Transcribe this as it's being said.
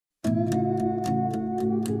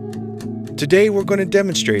Today we're going to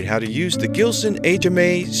demonstrate how to use the Gilson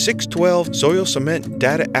HMA-612 soil cement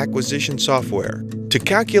data acquisition software to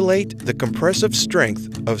calculate the compressive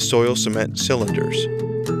strength of soil cement cylinders.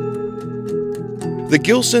 The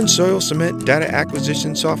Gilson soil cement data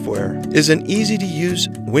acquisition software is an easy-to-use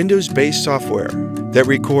Windows-based software that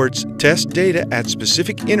records test data at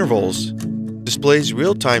specific intervals, displays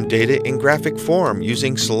real-time data in graphic form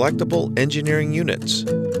using selectable engineering units,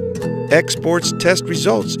 exports test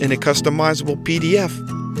results in a customizable PDF,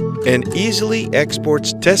 and easily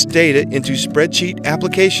exports test data into spreadsheet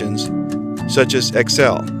applications such as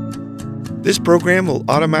Excel. This program will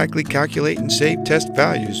automatically calculate and save test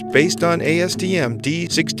values based on ASTM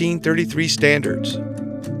D1633 standards.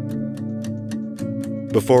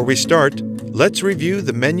 Before we start, let's review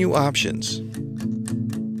the menu options.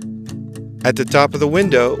 At the top of the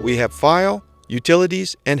window, we have File,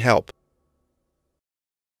 Utilities, and Help.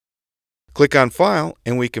 Click on File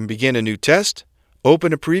and we can begin a new test,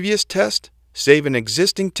 open a previous test, save an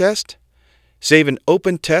existing test, save an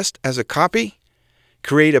open test as a copy,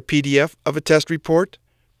 create a PDF of a test report,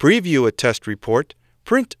 preview a test report,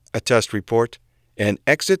 print a test report, and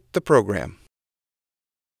exit the program.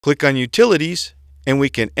 Click on Utilities and we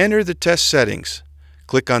can enter the test settings.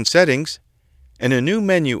 Click on Settings and a new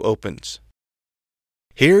menu opens.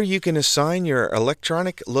 Here you can assign your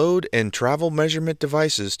electronic load and travel measurement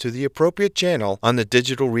devices to the appropriate channel on the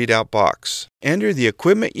digital readout box. Enter the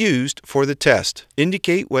equipment used for the test.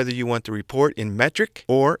 Indicate whether you want the report in metric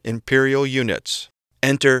or imperial units.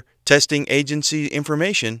 Enter testing agency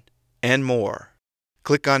information and more.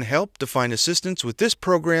 Click on Help to find assistance with this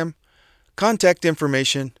program, contact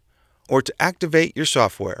information, or to activate your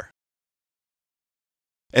software.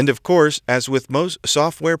 And of course, as with most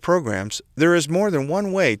software programs, there is more than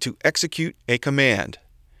one way to execute a command.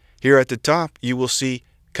 Here at the top, you will see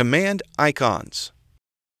command icons.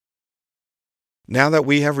 Now that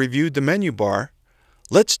we have reviewed the menu bar,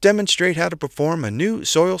 let's demonstrate how to perform a new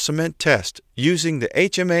soil cement test using the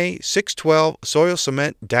HMA-612 soil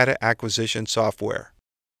cement data acquisition software.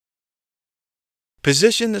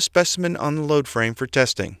 Position the specimen on the load frame for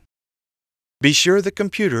testing. Be sure the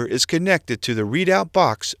computer is connected to the readout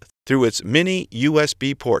box through its mini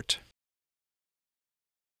USB port.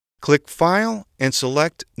 Click File and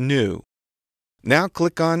select New. Now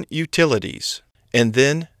click on Utilities and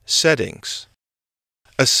then Settings.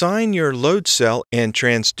 Assign your load cell and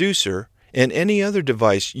transducer and any other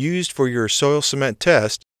device used for your soil cement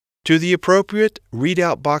test to the appropriate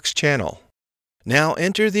readout box channel. Now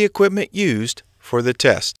enter the equipment used for the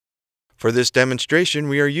test. For this demonstration,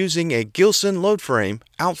 we are using a Gilson load frame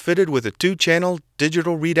outfitted with a 2-channel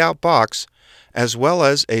digital readout box as well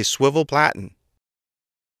as a swivel platen.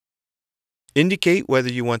 Indicate whether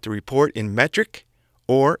you want the report in metric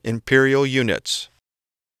or imperial units.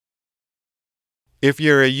 If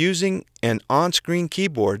you're using an on-screen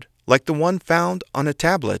keyboard like the one found on a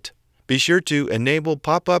tablet, be sure to enable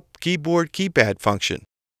pop-up keyboard keypad function.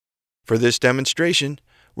 For this demonstration,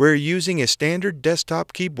 we're using a standard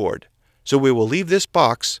desktop keyboard, so we will leave this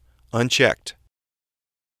box unchecked.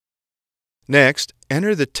 Next,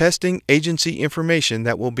 enter the testing agency information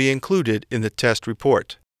that will be included in the test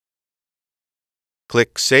report.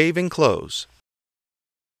 Click Save and Close.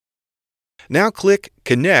 Now click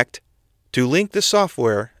Connect to link the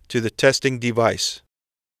software to the testing device.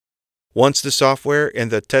 Once the software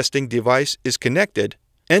and the testing device is connected,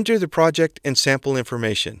 enter the project and sample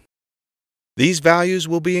information. These values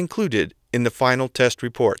will be included in the final test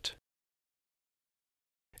report.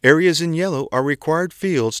 Areas in yellow are required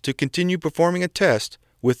fields to continue performing a test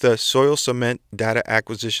with the soil cement data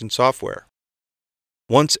acquisition software.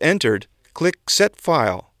 Once entered, click Set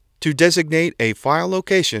File to designate a file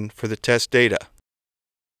location for the test data.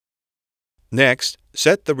 Next,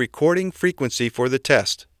 set the recording frequency for the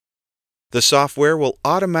test. The software will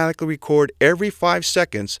automatically record every 5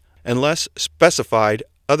 seconds unless specified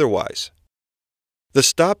otherwise. The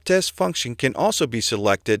Stop Test function can also be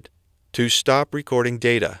selected to stop recording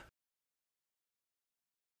data.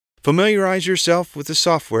 Familiarize yourself with the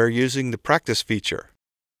software using the Practice feature.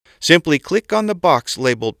 Simply click on the box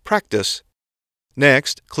labeled Practice.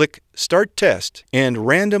 Next, click Start Test, and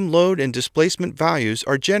random load and displacement values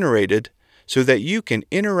are generated so that you can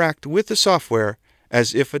interact with the software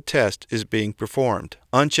as if a test is being performed.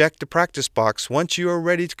 Uncheck the Practice box once you are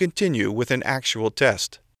ready to continue with an actual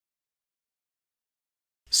test.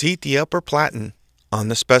 Seat the upper platen on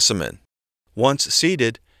the specimen. Once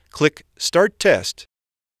seated, click Start Test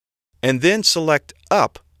and then select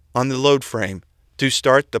Up on the load frame to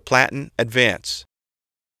start the platen advance.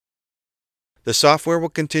 The software will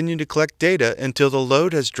continue to collect data until the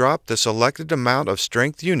load has dropped the selected amount of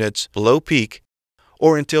strength units below peak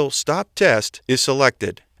or until Stop Test is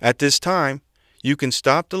selected. At this time, you can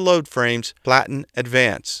stop the load frame's Platen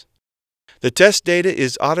Advance. The test data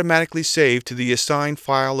is automatically saved to the assigned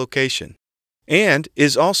file location and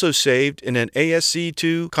is also saved in an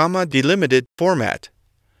ASC2, delimited format,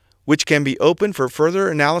 which can be opened for further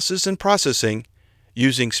analysis and processing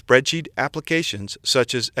using spreadsheet applications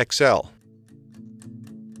such as Excel.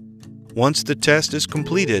 Once the test is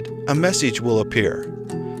completed, a message will appear.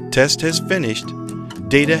 Test has finished.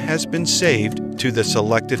 Data has been saved to the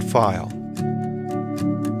selected file.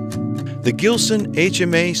 The Gilson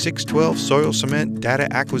HMA-612 soil cement data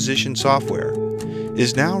acquisition software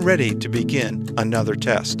is now ready to begin another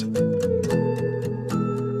test.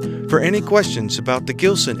 For any questions about the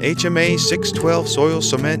Gilson HMA-612 soil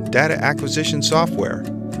cement data acquisition software,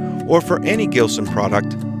 or for any Gilson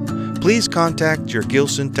product, please contact your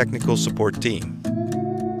Gilson technical support team.